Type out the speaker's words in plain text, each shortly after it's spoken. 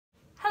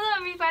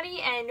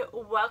everybody, and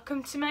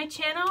welcome to my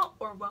channel,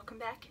 or welcome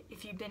back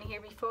if you've been here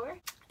before.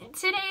 And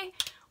today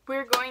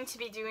we're going to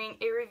be doing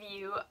a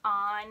review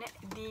on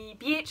the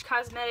BH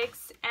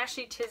Cosmetics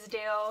Ashley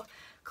Tisdale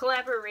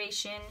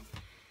collaboration.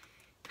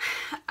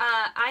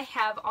 I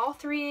have all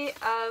three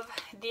of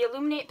the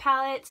Illuminate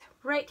palettes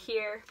right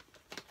here,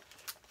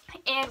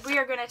 and we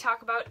are going to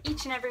talk about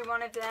each and every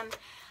one of them.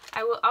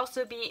 I will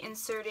also be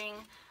inserting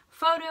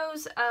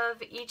photos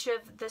of each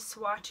of the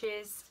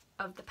swatches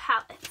of the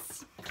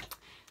palettes.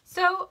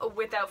 So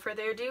without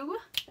further ado,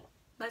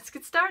 let's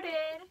get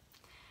started.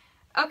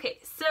 Okay,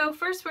 so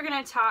first we're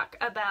going to talk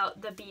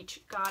about the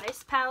Beach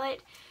Goddess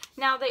palette.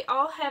 Now they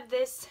all have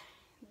this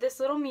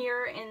little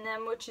mirror in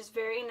them, which is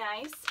very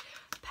nice.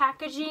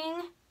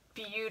 Packaging,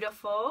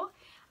 beautiful.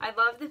 I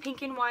love the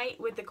pink and white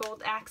with the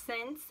gold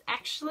accents.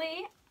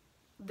 Actually,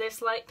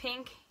 this light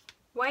pink,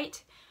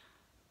 white,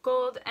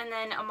 gold, and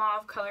then a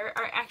mauve color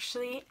are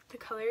actually the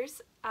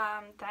colors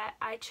that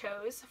I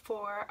chose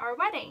for our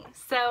wedding.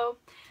 So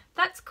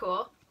that's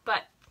cool,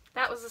 but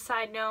that was a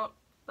side note.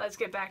 Let's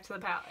get back to the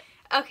palette.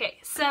 Okay,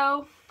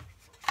 so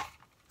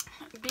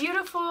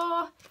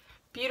beautiful,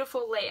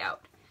 beautiful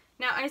layout.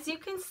 Now, as you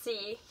can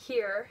see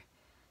here,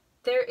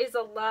 there is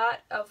a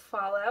lot of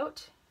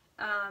fallout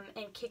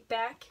and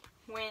kickback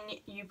when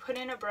you put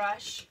in a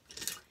brush.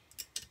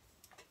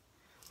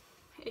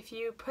 If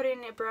you put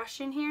in a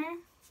brush in here,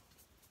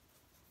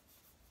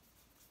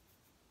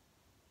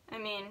 I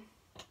mean,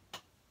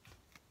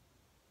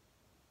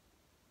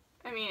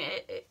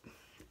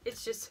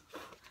 it's just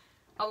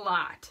a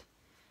lot.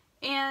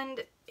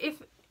 And if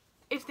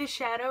the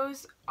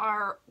shadows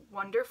are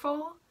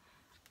wonderful,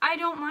 I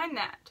don't mind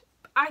that.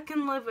 I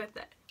can live with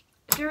it.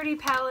 A dirty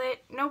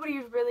palette, nobody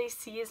really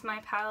sees my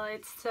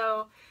palettes,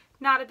 so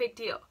not a big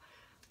deal.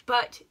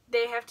 But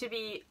they have to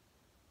be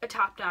a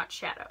top-notch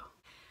shadow.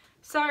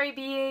 Sorry,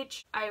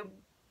 BH, I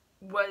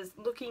was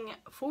looking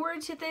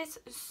forward to this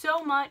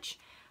so much,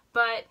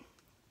 but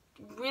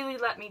really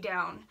let me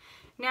down.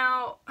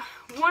 Now,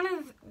 one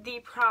of the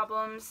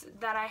problems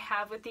that I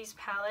have with these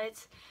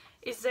palettes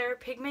is their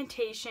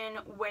pigmentation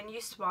when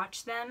you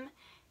swatch them.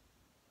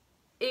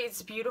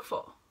 It's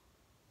beautiful.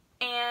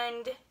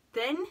 And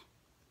then,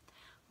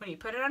 when you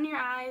put it on your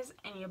eyes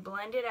and you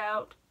blend it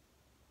out,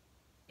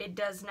 it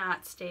does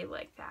not stay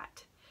like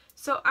that.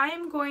 So I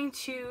am going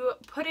to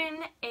put in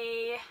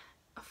a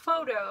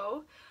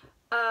photo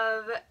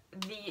of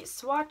the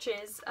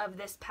swatches of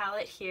this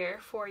palette here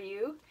for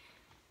you,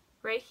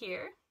 right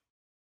here.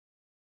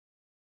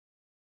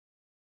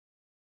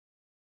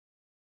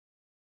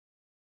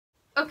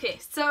 Okay,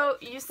 so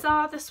you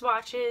saw the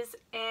swatches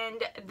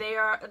and they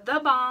are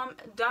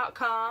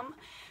thebomb.com,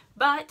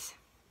 but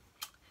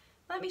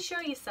let me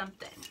show you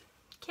something,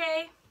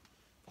 okay?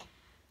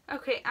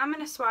 Okay, I'm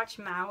going to swatch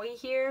Maui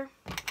here,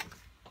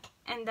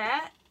 and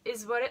that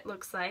is what it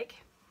looks like,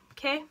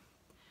 okay?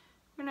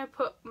 I'm going to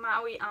put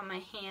Maui on my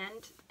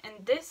hand, and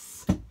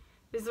this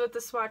is what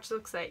the swatch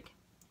looks like.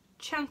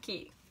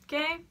 Chunky,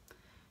 okay?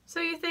 So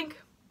you think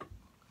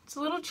it's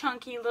a little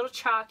chunky, a little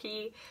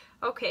chalky.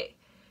 Okay,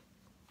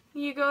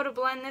 you go to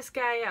blend this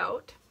guy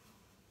out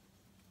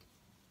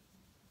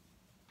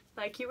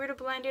like you were to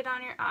blend it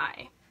on your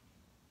eye.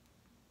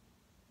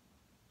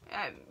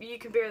 You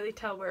can barely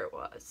tell where it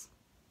was.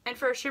 And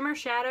for a shimmer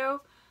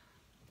shadow,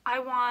 I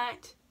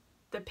want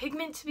the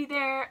pigment to be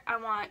there. I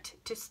want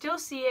to still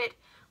see it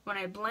when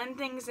I blend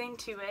things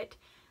into it.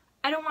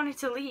 I don't want it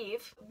to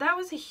leave. That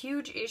was a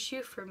huge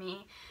issue for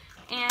me.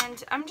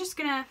 And I'm just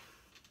gonna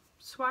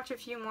swatch a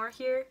few more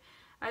here.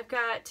 I've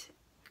got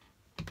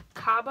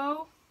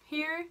Cabo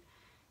here.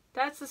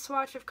 That's the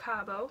swatch of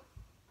Cabo.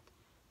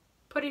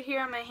 Put it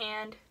here on my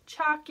hand.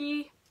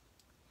 Chalky.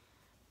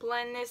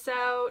 Blend this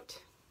out.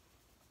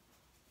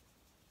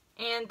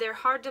 And they're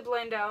hard to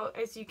blend out.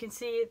 As you can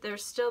see,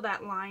 there's still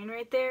that line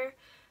right there.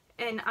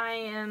 And I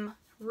am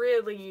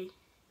really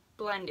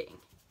blending.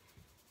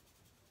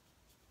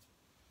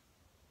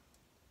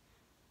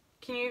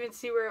 Can you even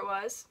see where it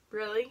was?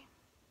 Really?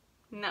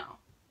 No,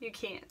 you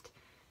can't.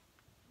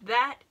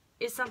 That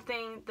is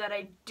something that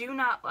I do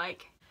not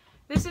like.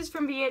 This is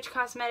from BH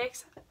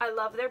Cosmetics. I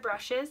love their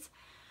brushes.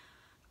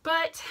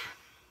 But,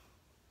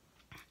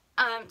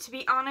 to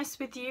be honest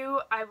with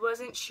you, I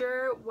wasn't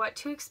sure what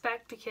to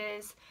expect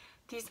because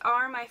these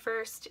are my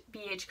first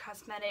BH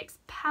Cosmetics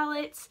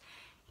palettes.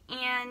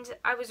 And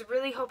I was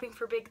really hoping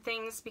for big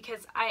things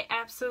because I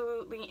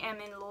absolutely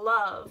am in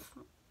love.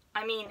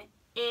 I mean,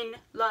 in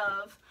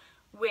love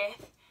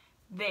with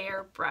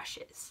their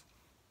brushes.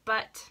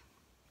 But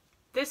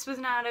this was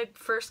not a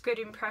first good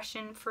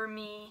impression for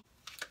me.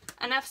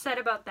 Enough said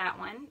about that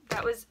one.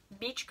 That was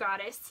Beach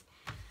Goddess.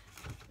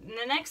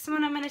 The next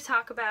one I'm going to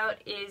talk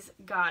about is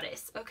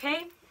Goddess,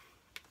 okay?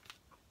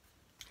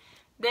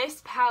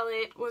 This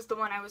palette was the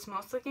one I was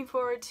most looking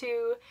forward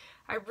to.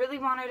 I really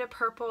wanted a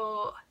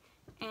purple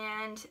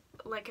and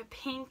like a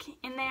pink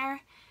in there.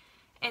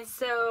 And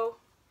so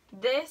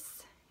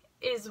this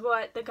is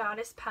what the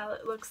Goddess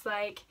palette looks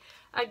like.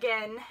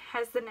 Again,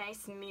 has the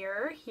nice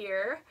mirror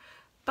here.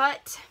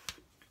 But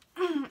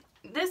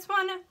this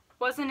one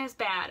wasn't as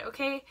bad,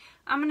 okay?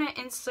 I'm going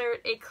to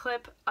insert a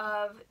clip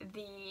of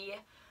the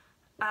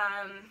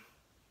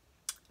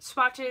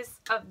swatches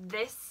of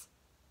this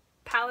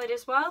palette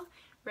as well,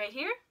 right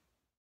here.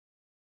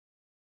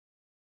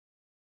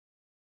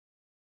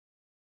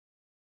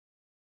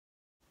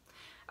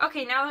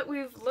 Okay, now that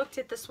we've looked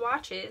at the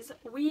swatches,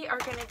 we are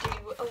going to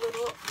do a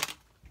little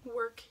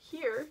work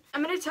here.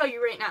 I'm going to tell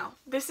you right now,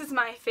 this is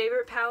my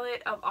favorite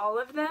palette of all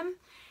of them.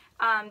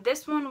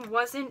 This one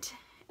wasn't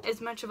as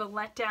much of a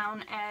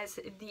letdown as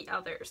the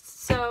others.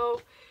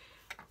 So,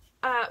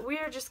 we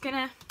are just going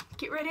to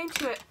get right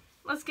into it.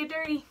 Let's get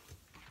dirty.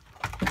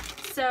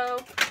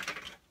 So,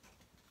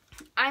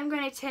 I'm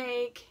going to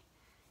take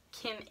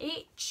Kim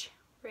H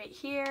right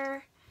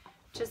here,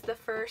 just the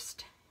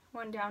first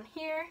one down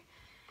here.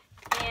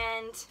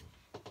 And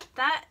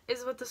that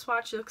is what the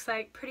swatch looks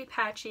like, pretty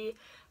patchy,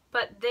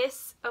 but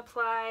this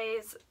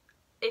applies,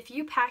 if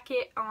you pack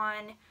it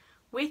on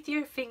with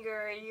your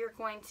finger, you're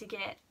going to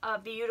get a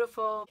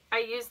beautiful, I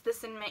used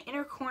this in my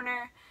inner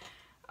corner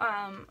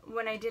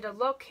when I did a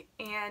look,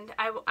 and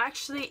I will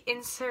actually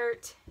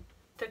insert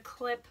the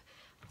clip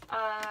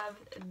of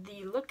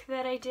the look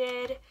that I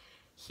did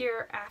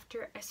here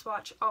after I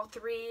swatch all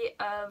three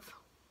of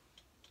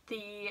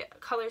the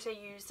colors I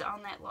used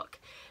on that look.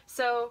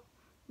 So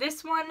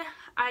this one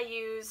I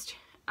used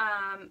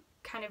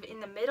kind of in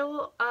the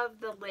middle of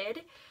the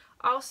lid.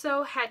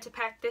 Also had to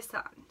pack this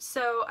on.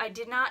 So I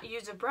did not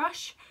use a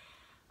brush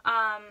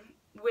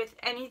with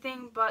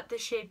anything but the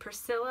shade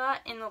Priscilla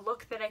in the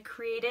look that I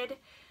created.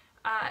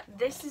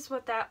 This is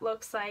what that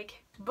looks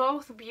like.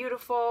 Both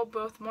beautiful,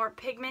 both more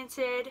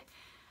pigmented.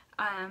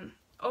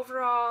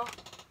 Overall,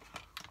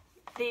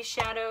 these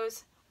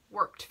shadows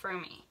worked for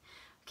me.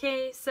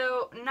 Okay,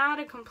 so not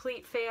a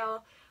complete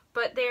fail,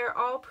 but they're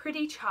all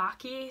pretty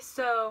chalky,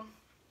 so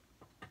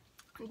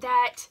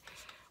that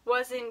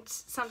wasn't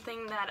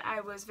something that I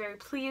was very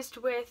pleased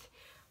with.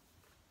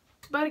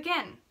 But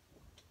again,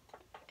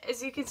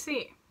 as you can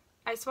see,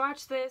 I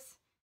swatched this.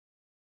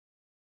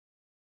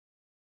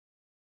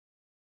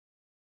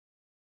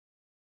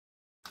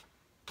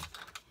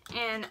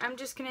 And I'm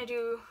just going to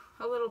do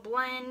a little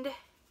blend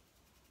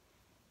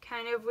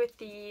kind of with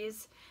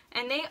these.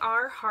 And they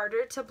are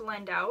harder to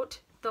blend out.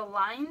 The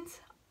lines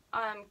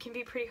can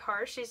be pretty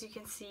harsh, as you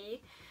can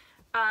see.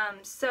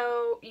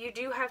 So you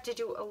do have to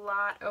do a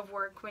lot of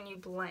work when you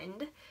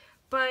blend.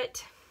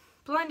 But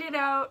blend it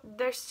out,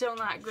 they're still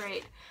not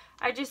great.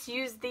 I just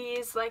used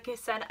these, like I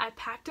said, I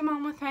packed them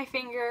on with my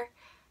finger.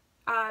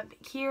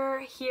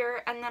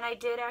 Here, and then I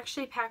did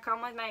actually pack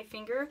on with my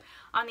finger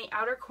on the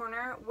outer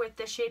corner with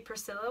the shade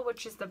Priscilla,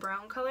 which is the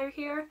brown color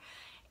here.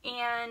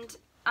 And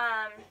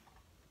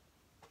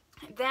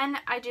then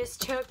I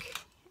just took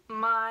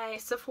my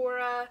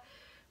Sephora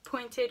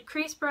pointed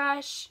crease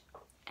brush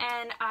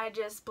and I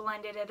just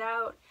blended it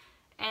out,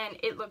 and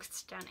it looks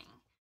stunning.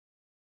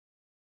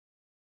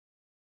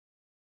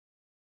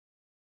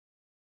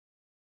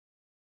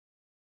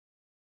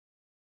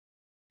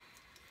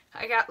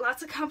 I got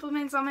lots of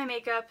compliments on my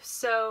makeup,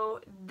 so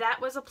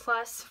that was a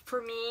plus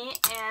for me,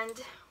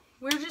 and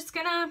we're just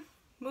gonna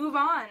move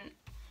on.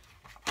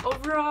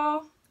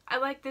 Overall, I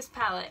like this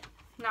palette.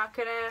 Not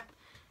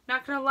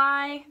gonna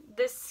lie,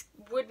 this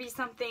would be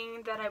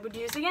something that I would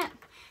use again.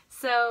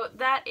 So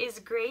that is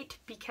great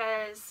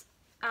because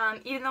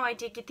even though I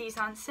did get these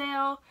on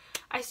sale,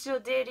 I still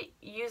did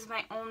use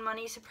my own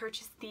money to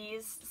purchase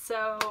these.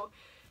 So,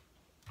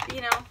 you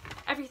know,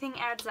 everything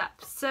adds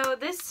up. So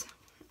this,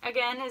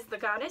 again, is the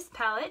Goddess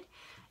palette,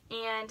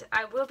 and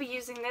I will be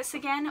using this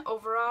again.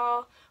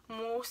 Overall,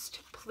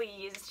 most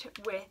pleased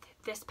with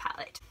this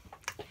palette.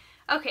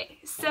 Okay,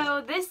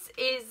 so this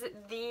is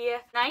the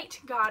Night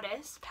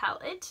Goddess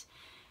palette,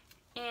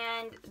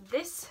 and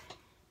this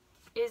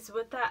is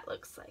what that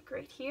looks like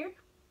right here.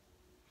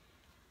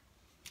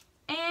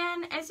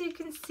 And as you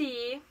can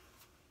see,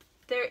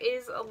 there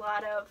is a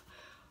lot of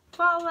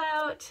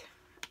fallout,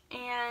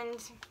 and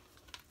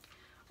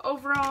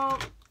overall,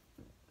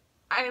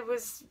 I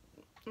was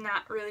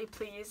not really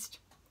pleased.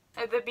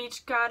 The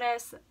Beach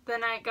Goddess, the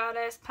Night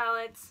Goddess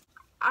palettes,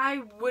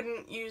 I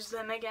wouldn't use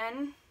them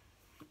again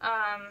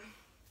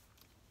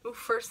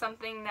for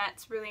something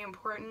that's really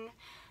important.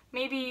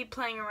 Maybe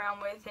playing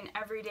around with in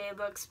everyday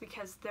looks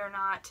because they're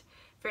not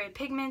very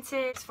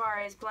pigmented as far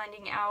as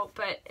blending out,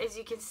 but as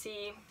you can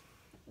see,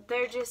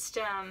 they're just,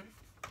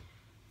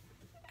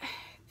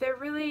 they're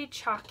really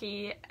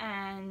chalky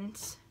and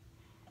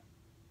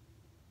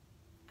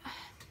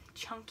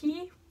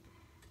chunky.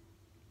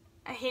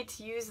 I hate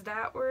to use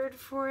that word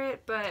for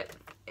it, but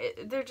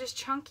they're just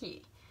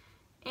chunky.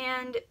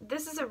 And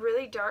this is a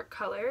really dark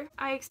color.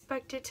 I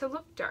expect it to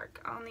look dark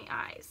on the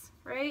eyes,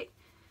 right?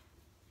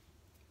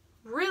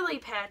 Really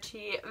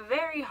patchy,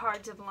 very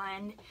hard to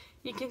blend.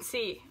 You can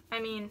see, I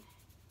mean,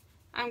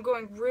 I'm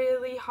going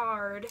really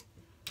hard.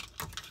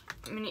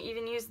 I'm going to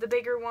even use the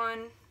bigger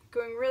one,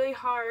 going really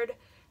hard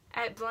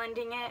at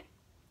blending it.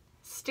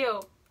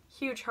 Still,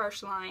 huge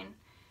harsh line.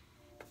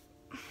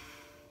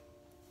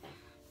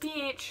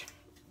 Beach,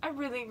 I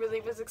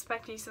really was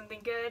expecting something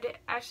good.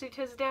 Ashley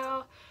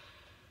Tisdale,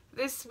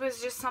 this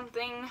was just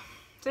something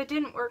that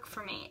didn't work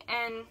for me.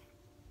 And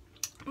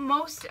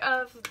most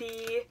of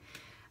the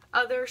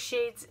other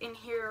shades in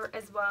here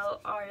as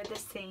well are the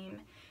same.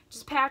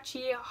 Just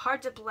patchy,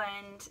 hard to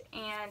blend,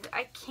 and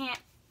I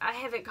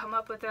haven't come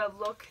up with a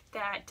look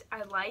that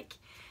I like.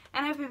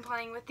 And I've been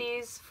playing with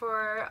these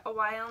for a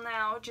while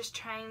now, just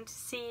trying to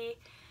see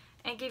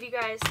and give you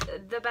guys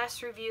the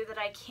best review that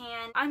I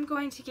can. I'm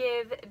going to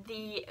give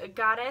the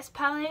Goddess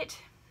palette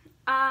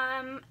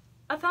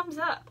a thumbs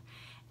up.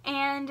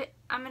 And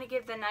I'm going to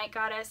give the Night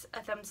Goddess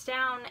a thumbs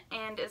down,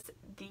 and as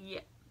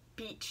the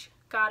Beach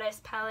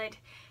Goddess palette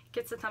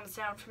gets a thumbs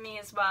down for me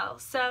as well.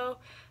 So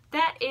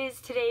that is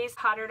today's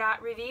Hot or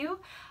Not review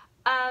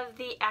of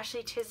the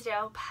Ashley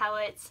Tisdale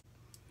palettes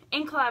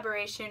in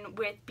collaboration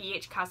with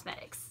BH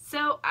Cosmetics.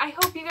 So I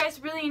hope you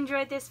guys really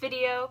enjoyed this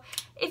video.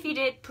 If you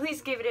did,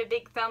 please give it a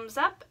big thumbs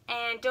up,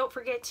 and don't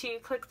forget to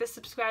click the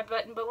subscribe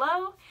button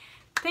below.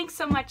 Thanks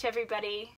so much, everybody.